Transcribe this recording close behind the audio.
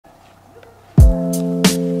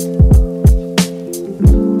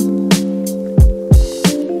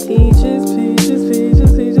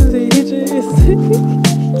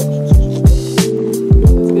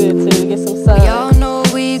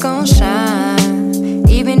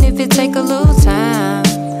it take a little time.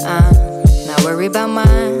 Not worry about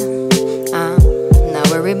mine. Not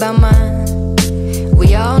worry about mine.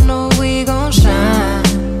 We all know we gon' shine,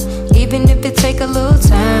 even if it take a little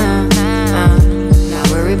time. Not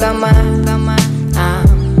worry about mine.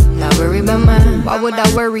 Not worry about mine. Why would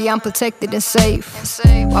I worry? I'm protected and safe.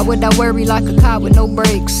 Why would I worry like a car with no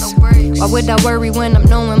brakes? Why would I worry when I'm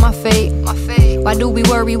knowing my fate? Why do we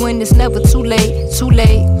worry when it's never too late? Too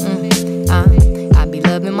late. I be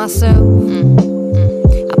loving myself.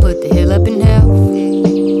 I put the hill up in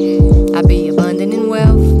health. I be abundant in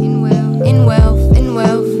wealth. In wealth, in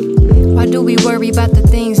wealth. Why do we worry about the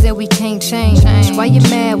things that we can't change? Why you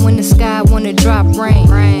mad when the sky wanna drop rain?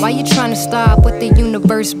 Why you trying to stop what the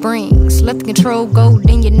universe brings? Let the control go,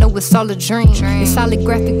 then you know it's all a dream. It's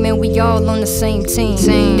holographic, man, we all on the same team.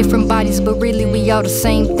 Different bodies, but really we all the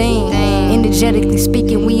same thing. Energetically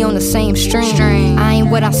speaking, we on the same stream. I ain't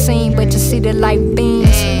what I seen, but you see the light beams.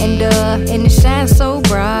 And it shines so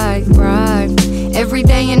bright, bright. Every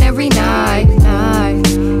day and every night,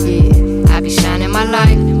 yeah, I be shining my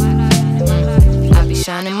light. I be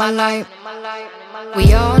shining my light.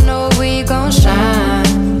 We all know we gon' shine,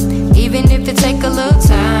 even if it take a little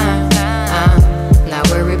time. Not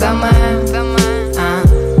worry about mine.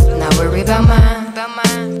 Not worry about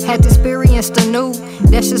mine. Had to experience the new.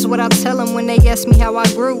 That's just what I tell them when they ask me how I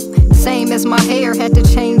grew. Same as my hair, had to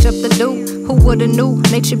change up the do. Who woulda knew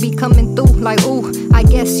nature be coming through like ooh? I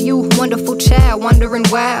guess you, wonderful child, wandering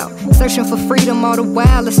wild, searching for freedom all the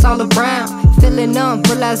while. It's all around, feeling numb,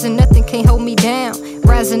 realizing nothing can't hold me down.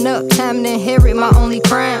 Rising up, time to inherit my only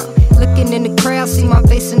crown. Looking in the crowd, see my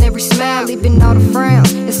face in every smile, leaving all the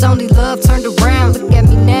frowns. It's only love turned around. Look at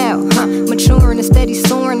me now, maturing and steady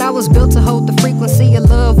soaring. I was built to hold the frequency of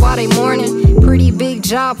love while they mourning. Pretty big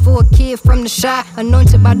job for a kid from the shy,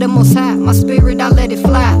 anointed by the Most High. My spirit, I let it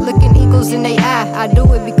fly. Looking eagles in they eye. I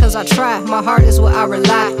do it because I try. My heart is where I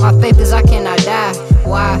rely. My faith is I cannot die.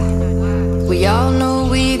 Why? We all know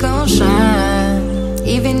we gon' shine,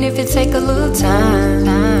 even if it take a little time.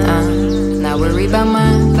 Not worry about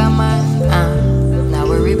mine. Not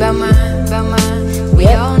worry about mine. We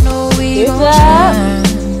all know we gon' shine,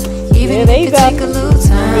 even if it take a little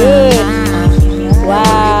time.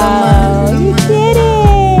 Wow, you did it.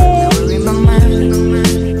 Not worry about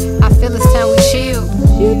mine. I feel it's time we chill.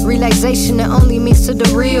 Relaxation that only means to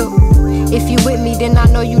the real. If you with me, then I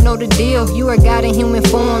know you know the deal. You are God in human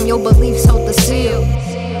form, your beliefs hold the seal.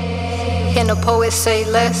 Can a poet say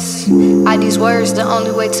less? Are these words the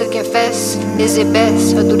only way to confess? Is it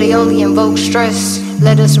best, or do they only invoke stress?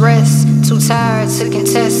 Let us rest, too tired to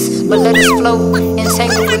contest, but let us float,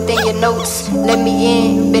 entangled within your notes. Let me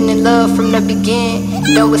in, been in love from the beginning.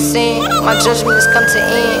 Though it's sin, my judgment has come to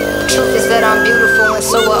end. The truth is that I'm beautiful, and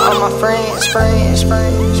so are all my friends.